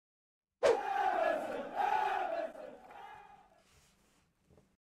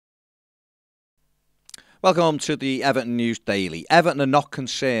Welcome to the Everton News Daily. Everton are not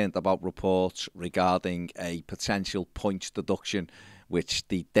concerned about reports regarding a potential points deduction, which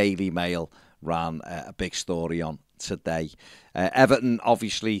the Daily Mail ran a big story on today. Everton,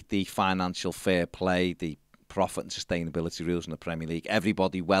 obviously, the financial fair play, the profit and sustainability rules in the Premier League,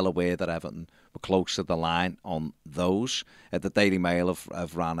 everybody well aware that Everton were close to the line on those. The Daily Mail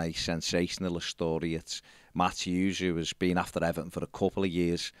have ran a sensationalist story. It's Mathew, who has been after Everton for a couple of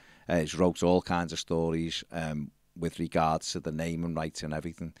years. He's wrote all kinds of stories with regards to the naming rights and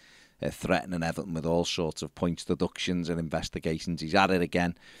everything, threatening Everton with all sorts of points deductions and investigations. He's at it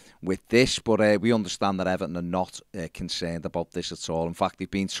again with this, but we understand that Everton are not concerned about this at all. In fact,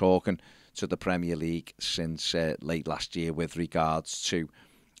 they've been talking to the Premier League since late last year with regards to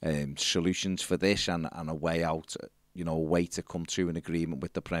solutions for this and a way out, a way to come to an agreement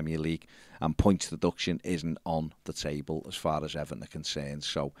with the Premier League, and points deduction isn't on the table as far as Everton are concerned,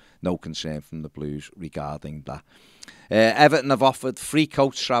 so no concern from the Blues regarding that. Everton have offered free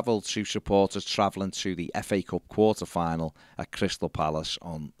coach travel to supporters travelling to the FA Cup quarter-final at Crystal Palace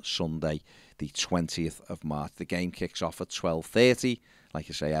on Sunday, the 20th of March. The game kicks off at 12:30. Like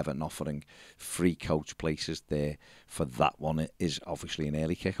I say, Everton offering free coach places there for that one. It is obviously an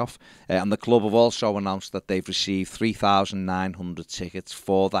early kickoff. And the club have also announced that they've received 3,900 tickets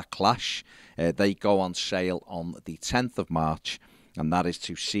for that clash. They go on sale on the 10th of March, and that is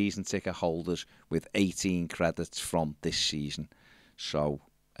to season ticket holders with 18 credits from this season. So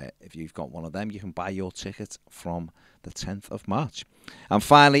if you've got one of them, you can buy your ticket from the 10th of March. And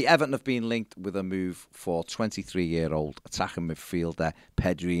finally, Everton have been linked with a move for 23-year-old attacking midfielder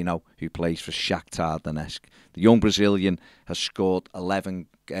Pedrinho, who plays for Shakhtar Donetsk. The young Brazilian has scored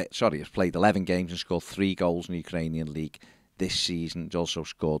has played 11 games and scored 3 goals in the Ukrainian league this season. He's also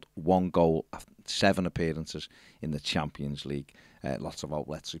scored 1 goal after 7 appearances in the Champions League. Lots of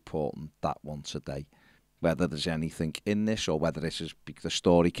outlets reporting that one today. Whether there's anything in this or whether this is, the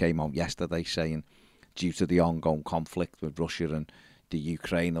story came out yesterday saying due to the ongoing conflict with Russia and the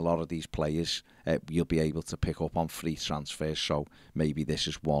Ukraine, a lot of these players you'll be able to pick up on free transfers, so maybe this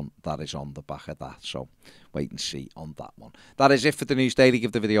is one that is on the back of that, so wait and see on that one. That is it for the News Daily.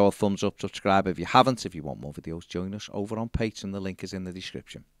 Give the video a thumbs up, subscribe if you haven't. If you want more videos, join us over on Patreon. The link is in the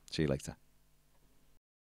description. See you later.